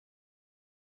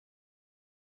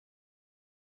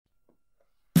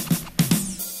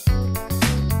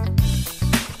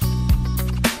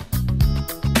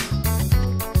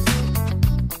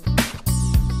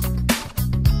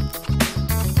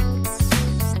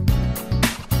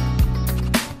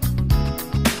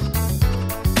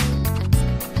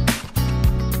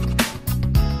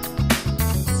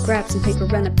some paper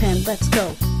and a pen, let's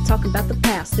go. Talking about the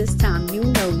past, this time you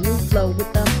know. New flow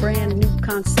with a brand new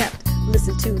concept.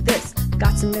 Listen to this.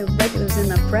 Got some irregulars in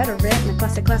the preterite. And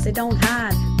a class they don't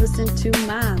hide. Listen to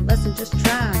my lesson, just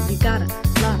try. You got a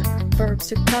lot of verbs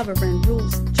to cover and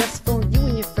rules just for you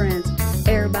and your friends.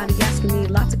 Everybody asking me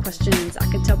lots of questions. I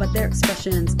can tell by their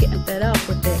expressions. Getting fed up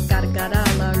with it. Gotta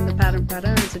learn the pattern.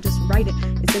 So just write it.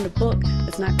 It's in the book.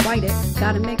 Let's not write it.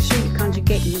 Gotta make sure you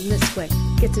conjugate in this way.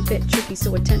 Gets a bit tricky,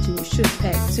 so attention you should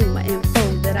pay to my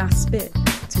info that I spit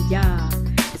to ya.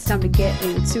 It's time to get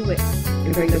into it.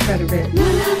 Irregular preterite.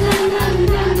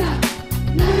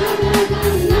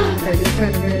 Irregular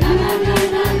preterite.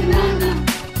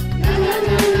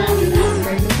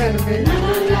 Irregular preterite.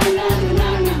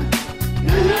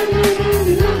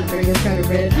 Irregular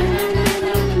preterite.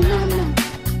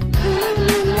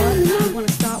 You wanna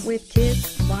start with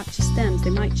kids? Watch your stems. They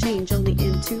might change only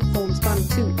in two forms. Bottom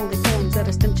two only forms that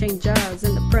are stem changers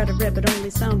in the preterite, but only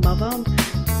some of them.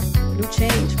 New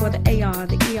change for the AR,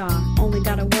 the ER. Only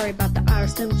gotta worry about the I or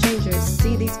stem changers.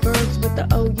 See these verbs with the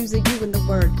O, use a U in the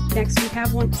word. Next we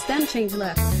have one stem change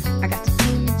left. I got to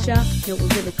teach ya. No,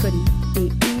 it really couldn't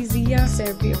be easier.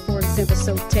 Serbia, for example,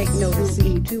 so take notice.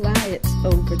 See two I, it's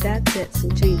over, that's it.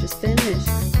 Some changes finish.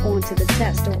 On to the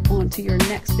test or on to your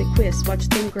next big quiz. Watch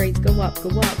them grades go up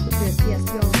with this. Yes,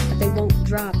 y'all, but they won't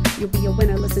drop. You'll be a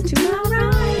winner, listen to my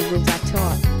rhyme. The rules I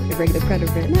taught, irregular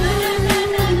preterite.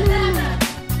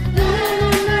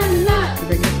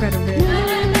 Irregular preterite.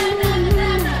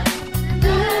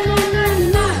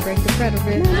 Irregular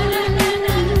preterite.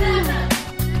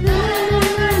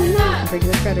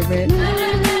 Irregular preterite.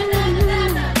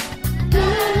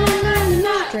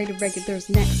 Straight irregulars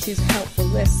next, here's a helpful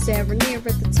list. Sarah near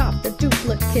at the top, the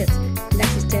duplicates.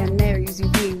 Next is down there, use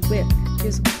UV with.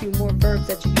 Here's a few more verbs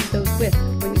that you use those with.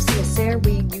 When you see a Sarah,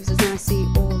 we use an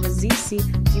IC or a ZC.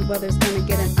 Few others gonna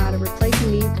get an I to replace a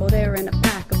need. Well, they're in a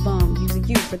pack of use a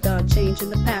U for the change in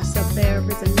the past. Up there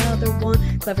is another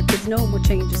one. Clever kids know more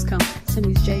changes come. Some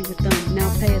use J with them. Now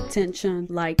pay attention.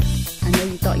 Like, I know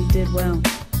you thought you did well,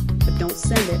 but don't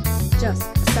send it. Just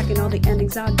a second, all the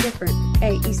endings are different.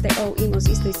 A, East, they O, Emos,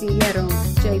 East, they Sierra.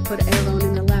 J, put an arrow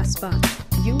in the last spot.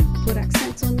 You put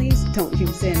accents on these, don't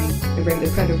use any.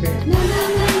 Irregular preterite.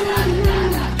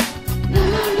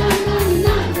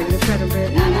 Irregular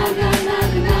preterite.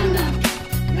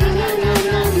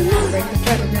 Irregular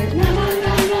preterite.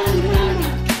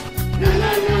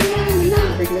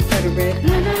 Irregular preterite.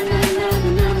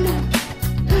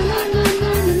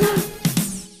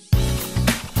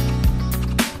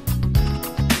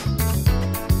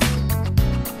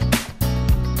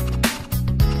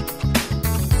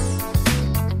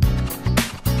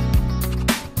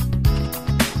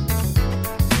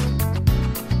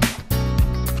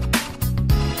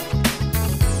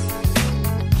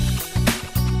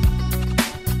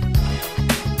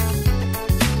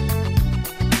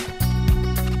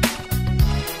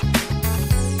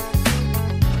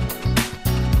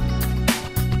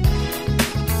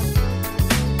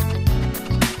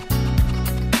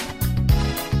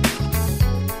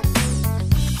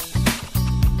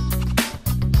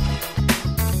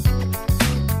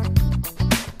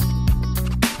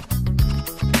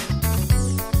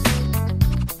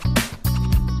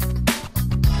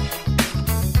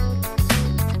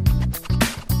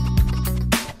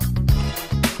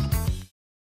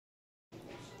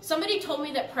 Somebody told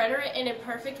me that preterite and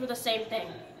imperfect were the same thing.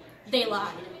 They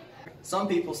lied. Some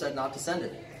people said not to send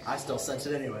it. I still sent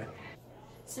it anyway.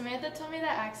 Samantha told me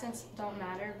that accents don't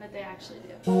matter, but they actually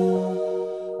do.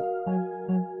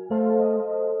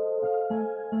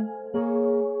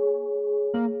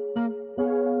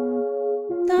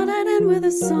 Thought I'd end with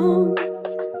a song,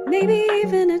 maybe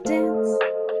even a dance.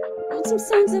 Wrote some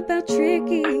songs about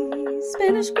tricky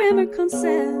Spanish grammar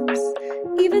concepts.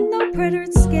 Even though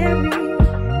preterite's scary,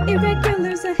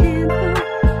 irregular's a handful.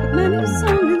 With my new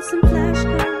song and some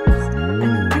flashcards.